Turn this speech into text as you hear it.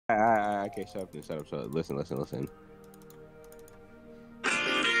Okay, shut up, shut up. Listen.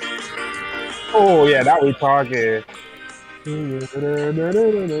 Oh yeah, that we talking. Dude,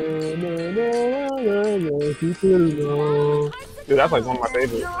 that's like one of my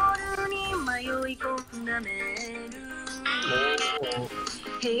favorites.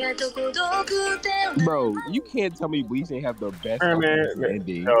 Bro, you can't tell me Bleach ain't have the best openings and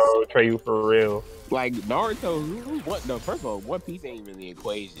endings. No, Trey, you for real. Like Naruto, who? What? No, first of all, One Piece ain't even the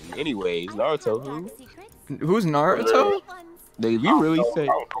equation. Anyways, Naruto, who? Who's Naruto? If you really say, I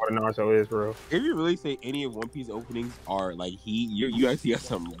don't know what Naruto is, bro. if you really say any of One Piece openings are like you actually got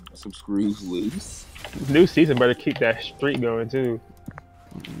some screws loose. New season better keep that streak going too.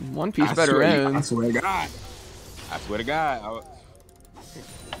 One Piece better end. I swear to God.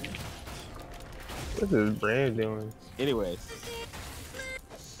 What's this brand doing? Anyways.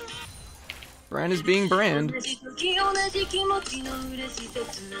 Brand is being brand. Yeah,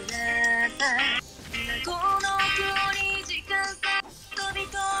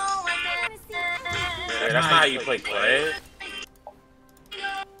 that's not how you play Clay.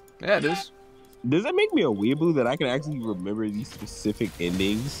 Yeah, it is. Does that make me a weeaboo that I can actually remember these specific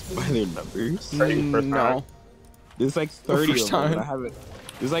endings by their numbers? No. There's like 30 of them. Time. I haven't.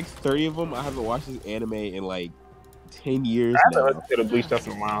 There's like 30 of them. I haven't watched this anime in like 10 years. I haven't listened to the Bleach stuff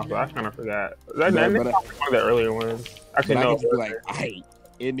in a while, so I kind of forgot. That one of the earlier ones. Actually, no. Like, aight,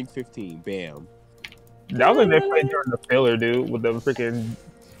 ending 15, bam. That was when they played during the filler, dude, with the freaking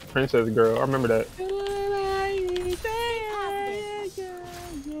princess girl. I remember that.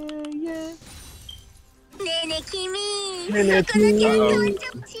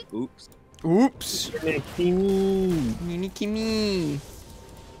 Oops. Oops. Kimi. Kimi.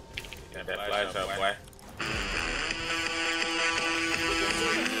 Got that flash up, boy.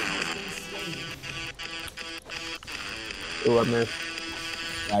 Ooh, I missed.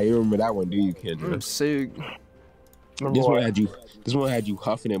 You remember that one, do you, Kendra? I'm sick. This one had you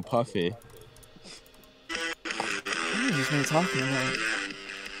huffing and puffing. What are these men talking about?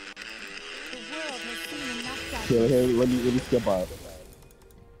 Here, let me skip out.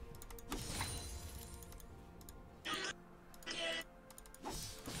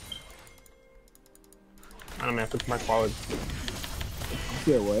 I don't know, fix my quality.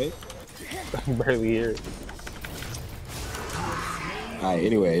 Yeah, what? I can barely hear it. Alright,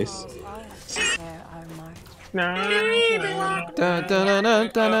 anyways.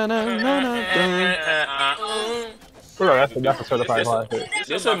 Bro, that's a certified classic.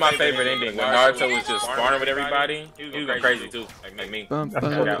 This was my favorite ending when Naruto was just sparring with everybody. He was going crazy too, like me. What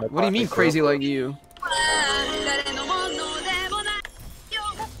do you mean crazy like you?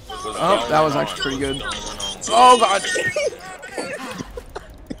 Oh, that was actually pretty good. Oh god.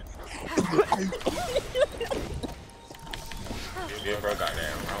 Bro,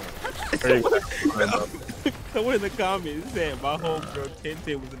 goddamn. Someone in the comments said my homegirl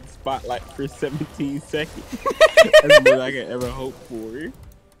Tente was in the spotlight for 17 seconds. That's more I could ever hope for.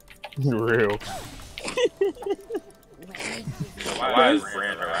 Real. Why is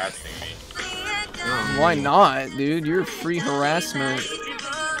Brand harassing me? Why not, dude? You're free harassment.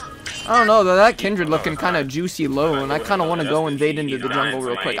 I don't know, though. That Kindred looking kind of juicy low, and I kind of want to go invade into the jungle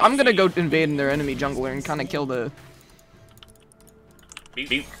real quick. I'm gonna go invade in their enemy jungler and kind of kill the...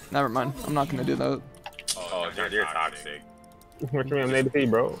 Never mind. I'm not gonna do that. Oh, you're toxic. What you mean, I'm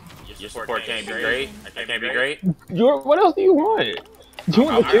native, bro? Your support can't be great. I can't be great. What else do you want? You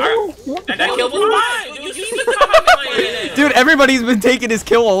want the kill? That kill was mine. You comment. Dude, everybody's been taking his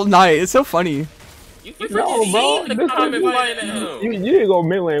kill all night. It's so funny. No, bro. You didn't go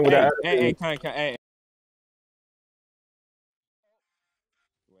mid lane with that. Hey. Wait,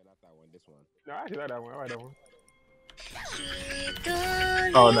 not that one. This one. No, actually, that one. I like that one.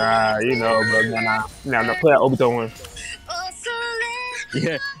 Oh, nah. You know, bro. Nah. Play that Obito one.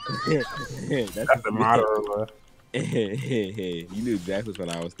 Yeah. That's the motto, bro. You knew exactly what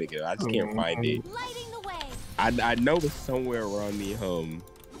I was thinking. I just can't find it. I know it's somewhere around the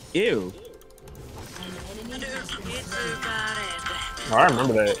Ew. Oh, I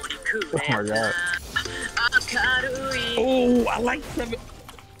remember that. Oh my god. Oh, I like 7.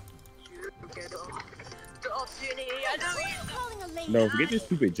 No, forget this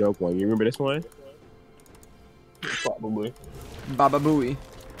stupid joke one. You remember this one? Probably. Baba Booey.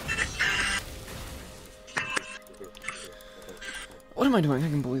 What am I doing? I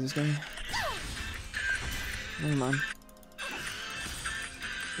can bully this guy. Never mind.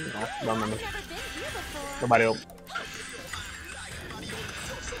 Don't remember. Nobody else.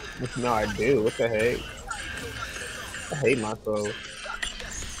 No, I do. What the heck? I hate myself.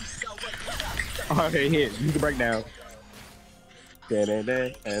 Alright, here. You can break down.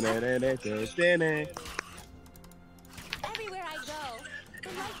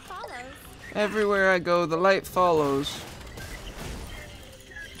 Everywhere I go, the light follows.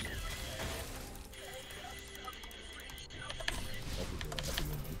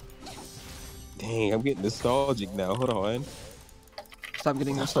 Dang, I'm getting nostalgic now. Hold on. Stop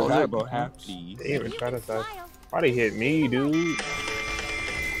getting I nostalgic. forgot about half these. They even try to say, why they hit me, dude?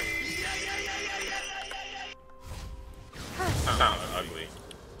 Sounds ugly.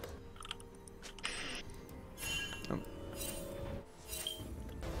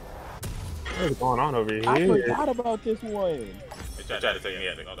 What's going on over here? I forgot about this one. They tried to take me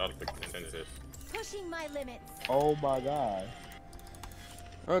out of the consensus. Pushing my limits. Oh my god.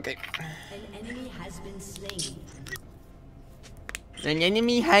 Okay. An enemy has been slain. An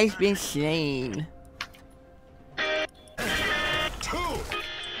enemy has been slain. I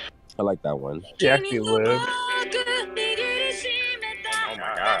like that one. She actually lived. Oh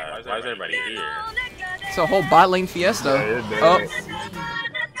my god, why is everybody here? It's a whole bot lane fiesta. Oh,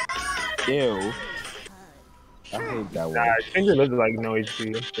 Ew. I hate that one. Nah, Kendrick lives like no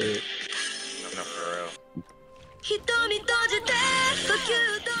HP. That's it. No, for real.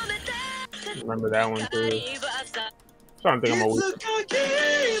 Remember that one too. I'm trying to think I'm a weak.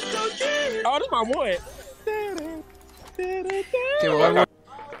 Oh, that's my boy. okay, well, everyone.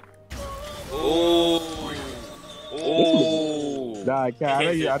 Ooh. Ooh. Nah, Kat, I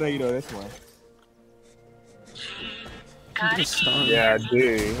know you know this one. Yeah, I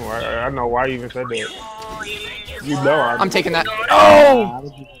do. I know why you even said that. You know I'm taking that. Oh!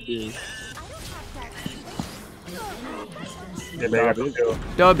 Yeah, they got the kill.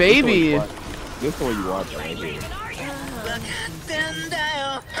 The baby. This one you watch right here.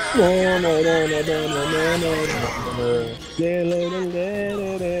 Nah,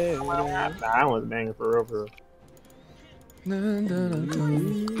 I was banging for real, for real.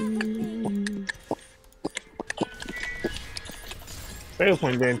 They was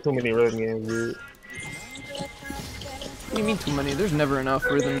playing getting too many rhythm games, dude. What do you mean too many? There's never enough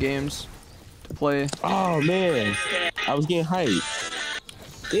rhythm games to play. Oh man, I was getting hyped.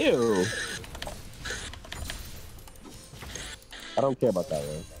 Ew. I don't care about that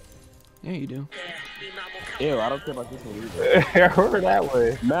one. Yeah, you do. Ew, I don't care about this one either. I heard that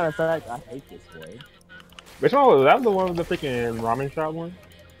way. Matter of fact, I hate this one. Which one was that? The one with the freaking ramen shop one?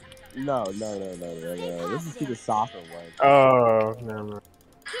 No. This is the soccer one. Oh, never mind.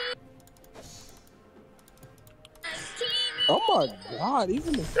 Oh my god,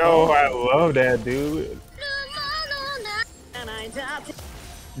 even the Yo, I love that, dude.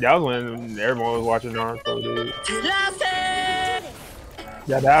 That was when everyone was watching Naruto, dude.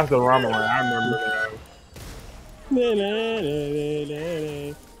 Yeah, that's the ramen one. I remember that.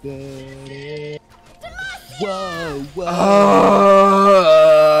 Whoa.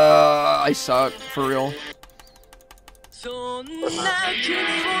 I suck, for real.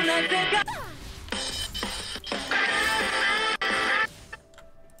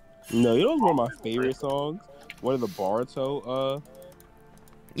 No, you know what's one of my favorite songs? One of the Boruto,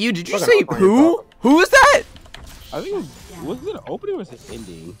 You, did you say who? Who is that? I think was it an opening or was it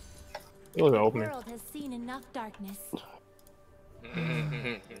ending? It was an The opening. world has seen enough darkness.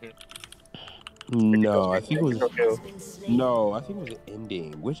 No, I think it was. Okay. No, I think it was an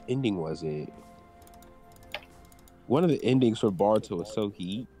ending. Which ending was it? One of the endings for Boruto was so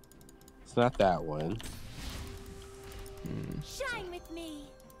heat. It's not that one. Shine with me.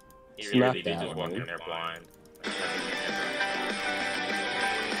 It's You not really did that just walk one. in there blind.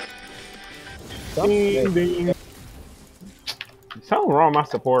 Ding, ding. Something wrong with my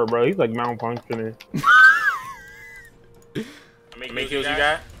support, bro. He's like malfunctioning. How many kills you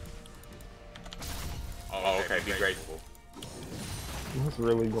got? Oh, okay. Be grateful. What's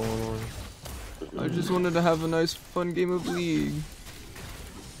really going on? I just wanted to have a nice, fun game of League.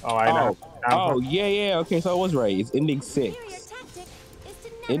 Oh, I know. Oh, yeah. Okay, so I was right. It's ending 6. Superior tactic is to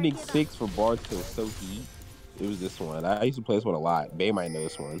never Ending give up. 6 for Boruto was so heat. It was this one. I used to play this one a lot. Bay might know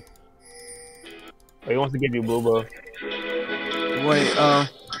this one. He wants to give you blue buff. Wait,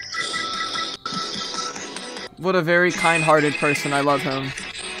 what a very kind-hearted person. I love him.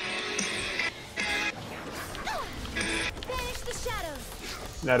 Banish the shadows.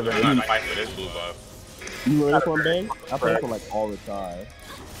 Not a I'm bad. not fighting for this blue buff. You know this one, Bay? I play this one like all the time.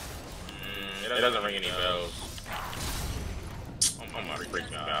 It doesn't ring any bells. Oh my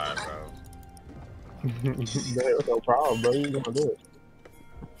freaking god, bro. That's no problem, bro. You gonna do it?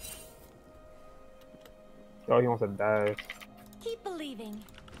 Oh, he wants to die. Keep believing.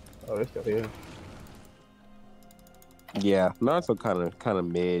 Oh, this stuff is. Yeah, Naruto kind of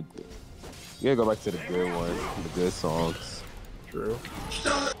mid. You gotta go back to the good ones, the good songs. True. I'm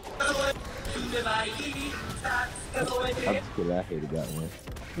just kidding. I hated that one.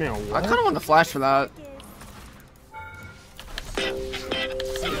 Man, I what? kind of want to flash for that.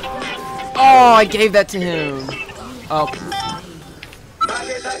 Oh, I gave that to him. Oh,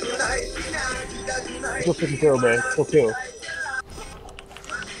 Go fucking kill, man. Go kill.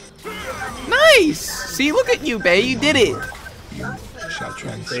 nice! See, look at you, Bay. You did it. Hey,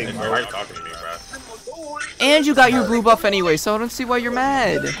 Why are you talking to me, bro? And you got your blue buff anyway, so I don't see why you're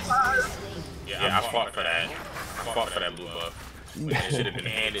mad. Yeah, I fought for that. I fought for that blue buff. It should have been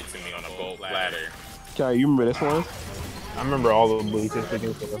handed to me on a gold platter. Charlie, you remember this one? I remember all the bleachers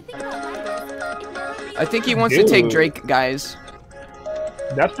freaking stuff. I think he wants to take Drake, guys.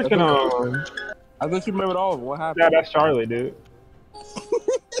 That's freaking I thought you remembered all of them. What happened? yeah, that's Charlie, dude.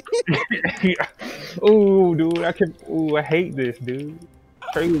 Ooh, dude, I hate this, dude.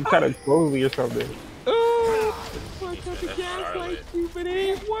 Trey was kind of slowly or something. That's Charlotte. But it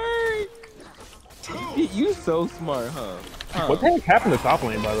ain't work. You so smart, huh? What the heck happened to top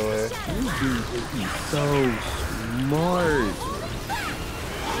lane, by the way? You so smart.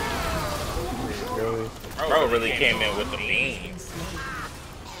 Really? Bro really came in with the beams.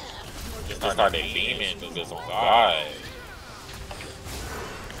 Just started beaming to this god.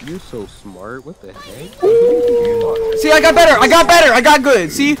 You so smart. What the heck? See, I got better. I got better. I got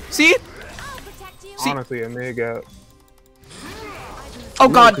good. See? See? I'll protect you. See- Honestly, a mega. Oh,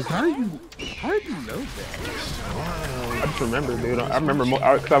 God. How did you know that? I just remember, dude. I remember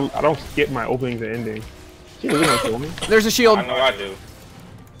because I don't skip my openings and endings. She really gonna kill me. There's a shield. I know I do.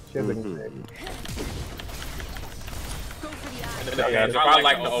 She has a If I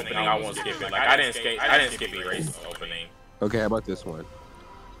like the opening, I won't skip it. Like I didn't skip Erase opening. Okay, how about this one?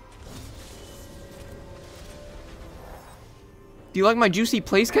 Do you like my juicy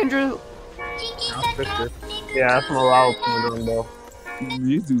place, Kendra? sister. Yeah, that's my rival from the room, though.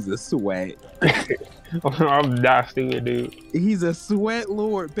 This dude's a sweat. I'm not stupid, dude. He's a sweat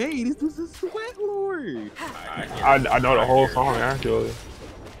lord. Babe, this dude's a sweat lord. I know the whole song, actually.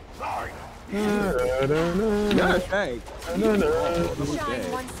 Not a fact.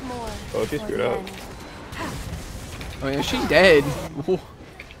 Shine once more. Oh, she screwed up. Oh yeah, she dead.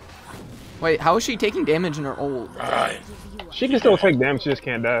 Wait, how is she taking damage in her ult? She can still take damage, she just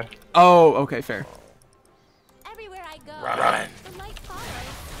can't die. Oh, okay, fair. Everywhere I go, Run. the light follows.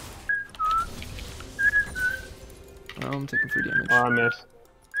 Oh, I'm taking free damage. Oh, I missed.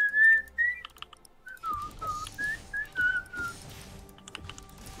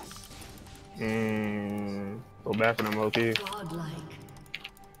 Go back for them low-key.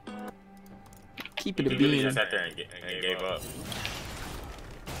 Keep it a He really beam. just sat there and gave up.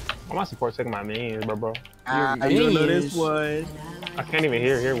 Why my support taking my minions, bro? I don't know this one. I can't even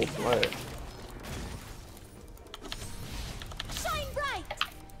hear what. Shine bright.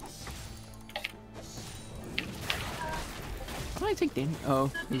 How do I take damage?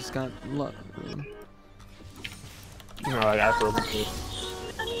 Oh, he's got luck. You know, like after.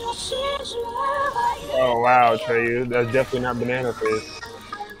 Oh wow, Trey, that's definitely not banana fish.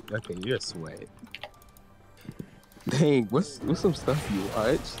 Okay, you're a sweat. Dang, what's some stuff you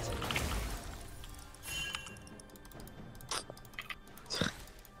watched?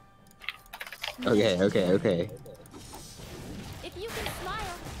 Okay. If you can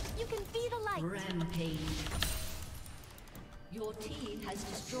smile, you can be the light. Rampage. Your team has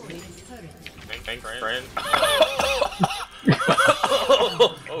destroyed a turret. Thanks, friend.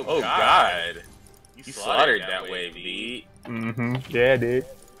 Oh God. You slaughtered that way, B. Mm-hmm. Yeah, dude.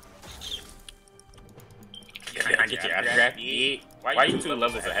 Can I get your autograph, B? Why you 2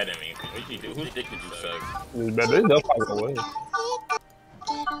 levels ahead of me? What did you do? Whose dick did you suck? It's better. They'll fight away.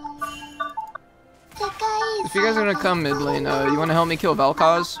 If you guys are gonna come mid lane, you wanna help me kill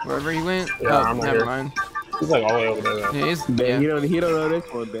Vel'Koz wherever he went? Yeah, oh, I'm never here. mind. He's like all the way over there. Though. Yeah, he's, Dang, yeah. he don't know this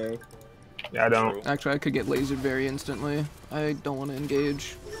one, dang. Yeah, I don't. Actually, I could get lasered very instantly. I don't want to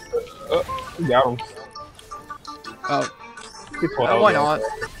engage. You got him. Oh, He's 12, why though. not?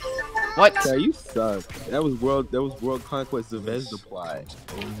 What? Yeah, you suck. That was World Conquest of Supply.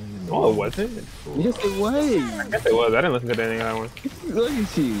 Oh, it wasn't? Yes, it was. Yes, it was. I didn't listen to any of that one. Look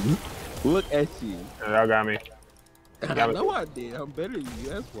at you. Look at you. Y'all got me. I know I did. I'm better than you.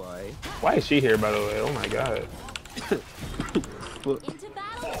 That's why. Why is she here, by the way? Oh my god. Into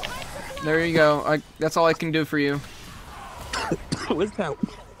battle. There you go. That's all I can do for you. What's that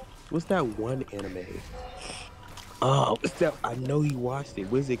one anime? Oh, what's that? I know you watched it.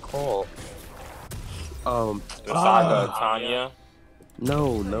 What's it called? The Saga, Tanya.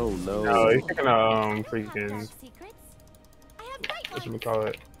 No. No, you're thinking of freaking. Secrets. I have bright What lights. should we call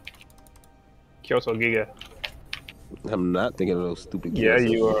it? Kyoto Giga. I'm not thinking of those stupid Yeah,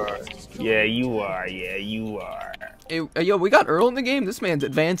 kills. you are. Yeah, you are. Yeah, you are. Hey, yo, we got Earl in the game. This man's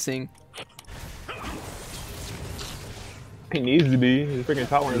advancing. He needs to be. His freaking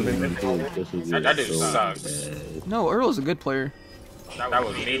top one has been That dude sucks. No, Earl's a good player. That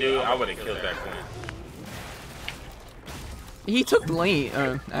was me, dude. I would have killed that queen. He took the lane.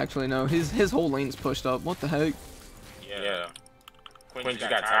 Actually, no. His whole lane's pushed up. What the heck? Yeah. Quinn just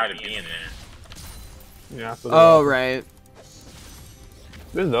got tired of being there. Yeah, I feel Oh, that. right.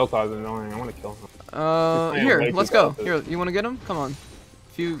 This Vel'Koz is annoying. I want to kill him. Here, let's go. Here, you want to get him? Come on.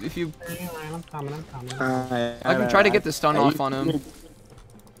 If you, I'm coming. I can try to get the stun off on him.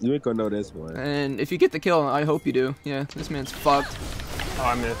 You ain't gonna know this one. And if you get the kill, I hope you do. Yeah, this man's fucked. Oh,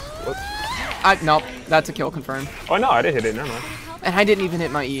 I missed. Whoops. Nope, that's a kill confirmed. Oh, no, I did hit it. Never mind. And I didn't even hit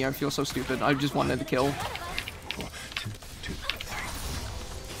my E. I feel so stupid. I just wanted the kill.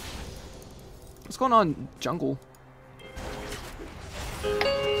 What's going on, jungle?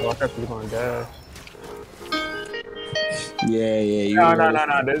 Oh, I kept on dash. Yeah. You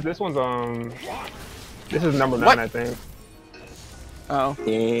No. This one's This is number 9, What? I think. Oh.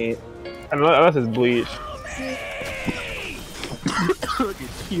 And Unless it's Bleach.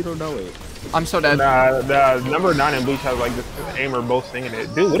 you don't know it. I'm so dead. The number 9 and Bleach has like this aimer both singing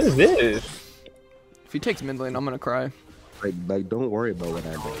it. Dude, what is this? If he takes mid lane, I'm gonna cry. Like, don't worry about what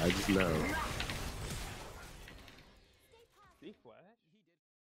I do. I just know.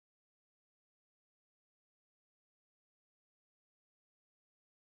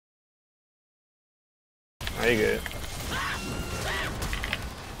 There you go.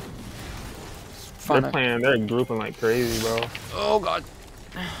 Fine. They're grouping like crazy, bro. Oh god.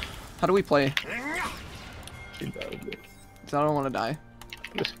 How do we play? She does it. 'Cause I don't want to die.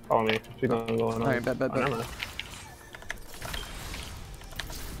 Just follow me. She's gonna go on. Alright, bet. Never mind.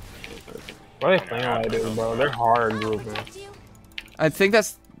 Why are they playing like this, bro? They're hard grouping. I think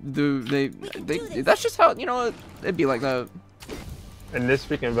that's they that's just how, you know, it'd be like that. And this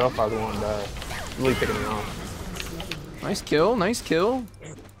freaking Vel'Koz won't die. Really picking me off. Nice kill.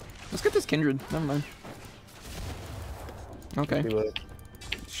 Let's get this Kindred. Never mind. Okay.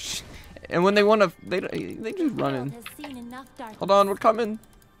 And when they want to, they just running. Hold on, we're coming.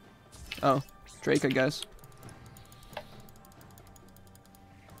 Oh, Drake, I guess.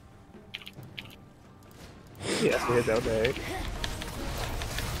 Yes, we hit that bag.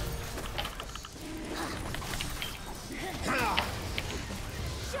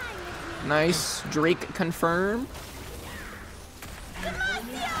 Nice. Drake confirm.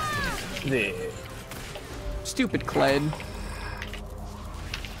 Yeah. Stupid Kled.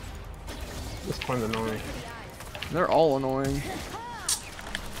 This one's annoying. They're all annoying.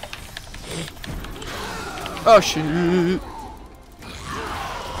 Oh shit.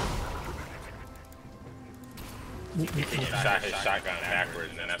 Shot his shotgun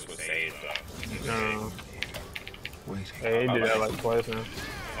backwards, and that's what saved him. No. Hey, he did that like twice now.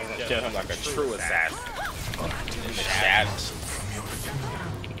 Kill him like a true assassin. In the shadows.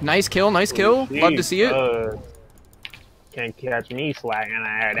 Nice kill. Love to see it. Can't catch me slacking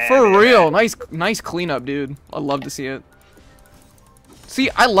that. For real. Nice cleanup, dude. I love to see it. See,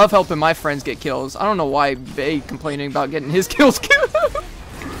 I love helping my friends get kills. I don't know why Bay complaining about getting his kills killed.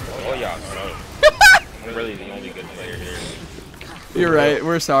 Oh, y'all know. I'm really the only good player here. You're right.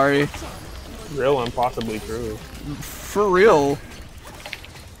 We're sorry. Real and possibly true. For real.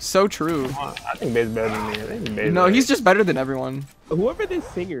 So true. I think Bay's better than me. I think Bay's No, better. he's just better than everyone. Whoever this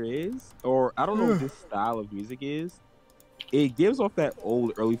singer is, or I don't know what this style of music is, it gives off that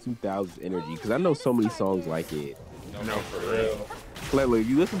old early 2000s energy. Because I know so many songs like it. No, for real. Clearly, if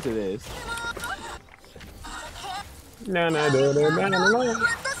you listen to this, No. and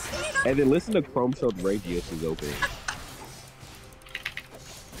then listen to Chrome Shell Radio if she's open.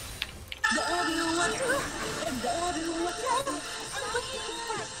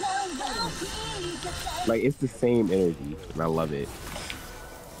 Like, it's the same energy, and I love it.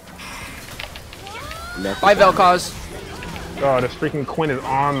 Bye, Vel'Koz. Oh, this freaking Quinn is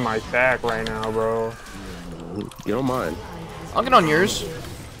on my sack right now, bro. You don't mind. I'll get on yours.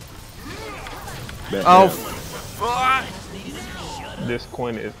 Bet, Oh, yeah. This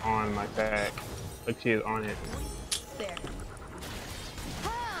Quinn is on my sack. Like she is on it.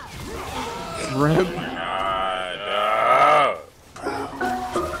 rip.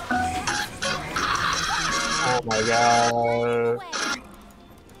 Oh my god.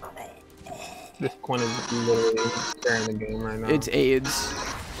 This Quinn is literally carrying the game right now. It's AIDS.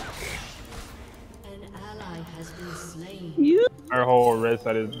 An ally has been slain. Our whole red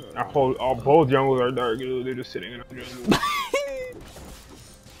side is both jungles are dark. They're just sitting in our jungle.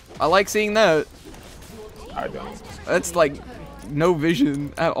 I like seeing that. I don't. That's like no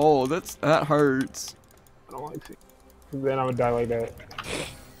vision at all. That hurts. I don't like it. Then I would die like that.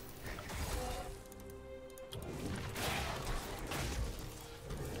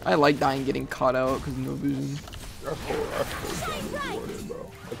 I like dying getting caught out because no vision. That's cool,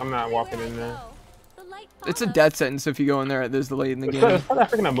 bro. Like, I'm not walking in there. It's a death sentence if you go in there this late in the game. It's probably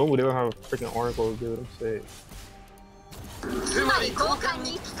freaking Amumu. They don't have freaking oracles, dude. I'm sick.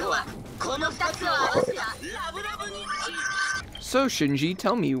 So Shinji,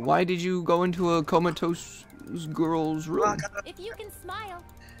 tell me, why did you go into a comatose girl's room? If you can smile,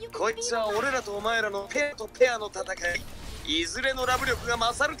 you can こいつは俺らとお前らのペアとペアの戦い。いずれのラブ力が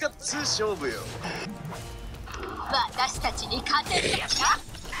勝るかっつう勝負よ。私たちに勝てるか。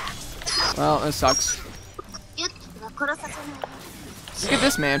 Well, that sucks. Look at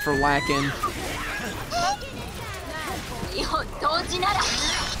this man for lacking.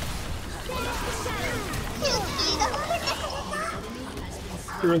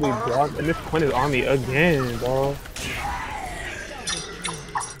 Really blocked, and this Quinn is on me again, bro.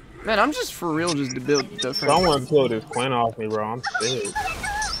 Man, I'm just for real just to build different. Someone pull this Quinn off me, bro. I'm sick.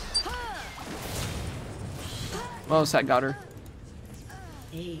 Well, Sat got her.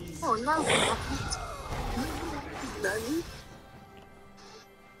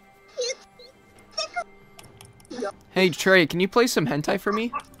 Hey Trey, can you play some hentai for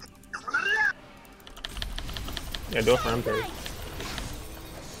me? Yeah, do it for him, Trey.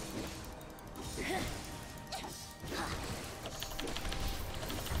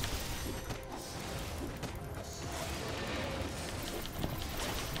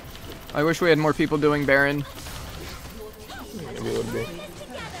 I wish we had more people doing Baron. Maybe it would be.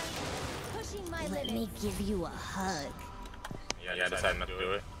 Let me give you a hug. Yeah, I decided not to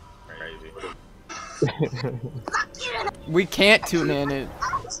do it. Crazy. We can't tune in it.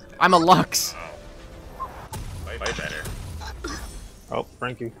 I'm a Lux. Way better. Oh,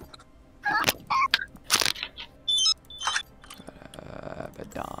 Frankie.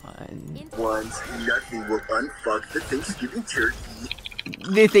 Badon. Once nothing will unfuck the Thanksgiving turkey.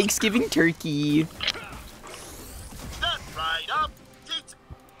 The Thanksgiving turkey. That's right up.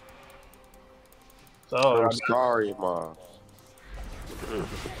 So, I'm sorry, Mom.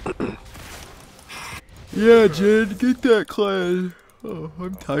 Yeah, Jen, get that class. Oh,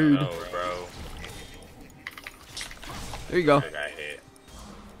 I'm tired. No, bro. There you go. I got hit.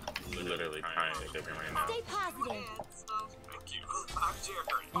 Literally trying to hit him right now. Stay positive.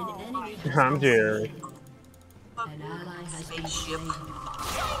 An enemy I'm Jerry. an ally has been slain.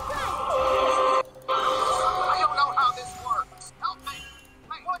 I don't know how this works. Help me.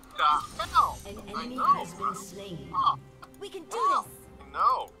 What the hell? An enemy has been slain. We can do this.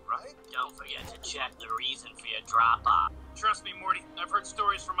 No, right? Don't forget to check the reason for your drop-off. Trust me, Morty. I've heard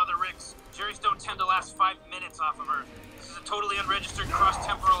stories from other Ricks. Jerry's don't tend to last 5 minutes off of Earth. This is a totally unregistered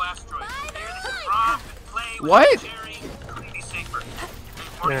cross-temporal asteroid. Here to romp and play with What? Jerry. Couldn't be safer.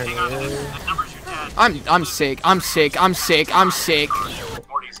 Morty, hang on to this. That number's your dad. I'm sick. I'm sick. I'm sick. I'm sick.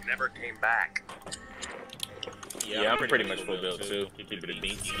 Morty's never came back. Yeah, I'm pretty much full build too. Keep it a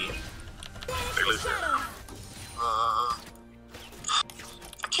beansky. Hey, listen.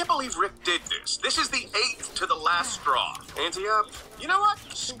 I can't believe Rick did this. This is the 8th to the last straw. Ante up? You know what?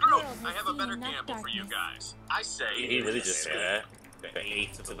 Screw it. I have a better gamble for you guys. I say... He really just said that. The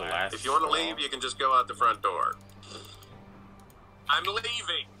 8th to the last. If you want to leave, you can just go out the front door. I'm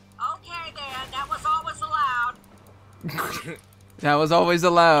leaving. Okay, then. That was always allowed. That was always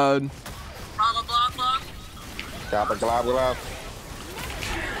allowed. Blah, blah, blah, blah. Gobble, gobble, gobble.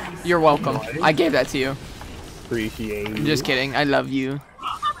 You're welcome. I gave that to you. Appreciate I'm it. just kidding. I love you.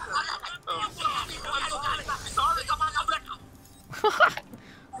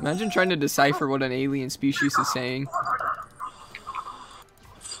 Imagine trying to decipher what an alien species is saying.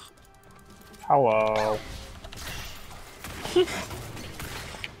 Hello.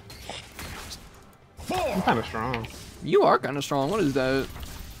 I'm kind of strong. You are kind of strong. What is that?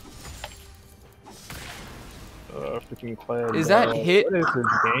 Freaking Claire. Is bro. that hit? What is this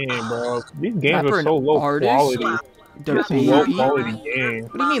game, bro? These games Rapper are and so low artist? quality. The This is low baby? quality game.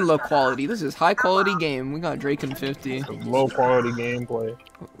 What do you mean low quality? This is high quality game. We got Drake and 50. Low quality gameplay.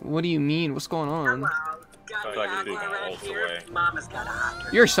 What do you mean? What's going on? I feel like this dude gonna ult away.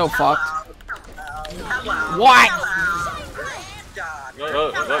 You're so fucked. What?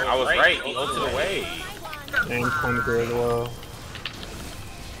 Look, I was right. He ulted away. And Clinker as well.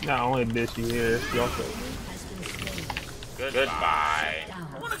 Not only did she here, she also. Goodbye.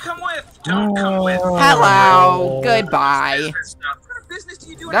 Wanna come with? Don't come with. Hello. Goodbye. What business do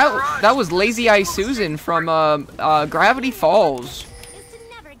you do in That was Lazy Eye Susan from Gravity Falls. Is to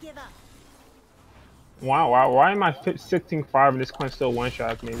never give up. Why am I 16-5 and this Quinn still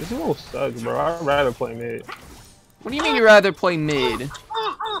one-shots me? This is what sucks, bro. I'd rather play mid. What do you mean you'd rather play mid?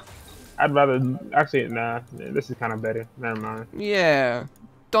 I'd rather... Actually, nah. This is kind of better. Never mind. Yeah.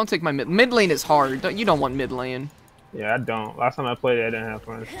 Don't take my mid. Mid lane is hard. You don't want mid lane. Yeah, I don't. Last time I played it, I didn't have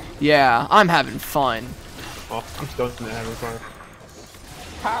fun. Yeah, I'm having fun. Well, I'm still not having fun.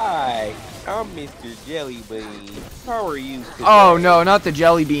 Hi, I'm Mr. Jellybean. How are you today? Oh no, not the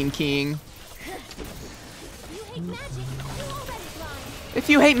Jelly Bean King. If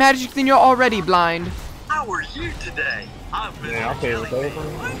you hate magic, then you're already blind. How are you today? Yeah, okay, with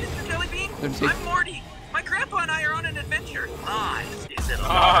everything. Hi, Mr. Jellybean. I'm Morty. My grandpa and I are on an adventure. Nice. Is it a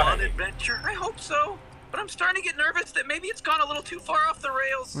fun adventure? I hope so. But I'm starting to get nervous that maybe it's gone a little too far off the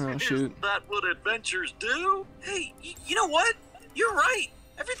rails. Oh, shoot. Is that what adventures do? Hey, you know what? You're right.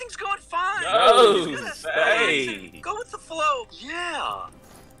 Everything's going fine. No, stay. Go with the flow. Yeah.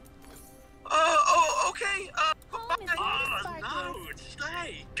 Okay. No,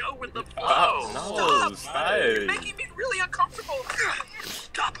 stay. Go with the flow. No, stay. You're making me really uncomfortable.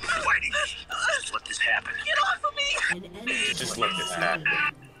 Stop fighting. Just let this happen. Get off of me. Just let this happen.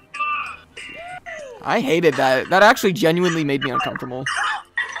 I hated that. That actually genuinely made me uncomfortable.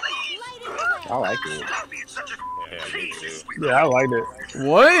 I like it. Yeah, me too. Yeah, I liked it.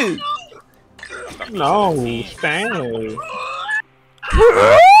 What? No, stay.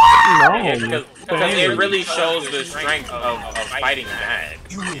 Yeah, because it really shows the strength of fighting back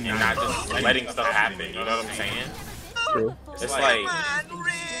and not just letting stuff happen. You know what I'm saying? True. It's like,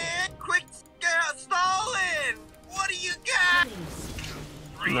 Quick, Stalin! What do you got?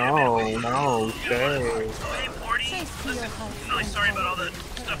 No, stay. Hey, Morty. Listen, I'm really sorry about all the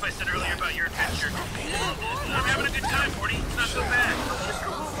stuff I said earlier about your adventure. I'm having a good time, Morty. It's not so bad.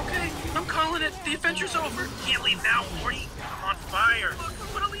 Okay, I'm calling it. The adventure's over. Can't leave now, Morty. I'm on fire. Look,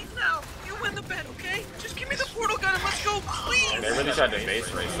 I'm gonna leave now. You win the bet, okay? Just give me the portal gun and let's go, please. they really tried to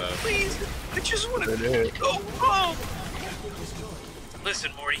base race us. Please, I just want They to did. go home.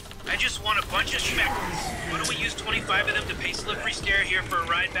 Listen, Morty, I just want a bunch of schmeckles. Why don't we use 25 of them to pay Slippery Scare here for a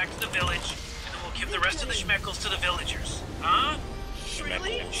ride back to the village, and then we'll give the rest of the schmeckles to the villagers. Huh?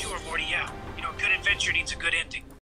 Really? Sure, Morty, yeah. You know, a good adventure needs a good ending.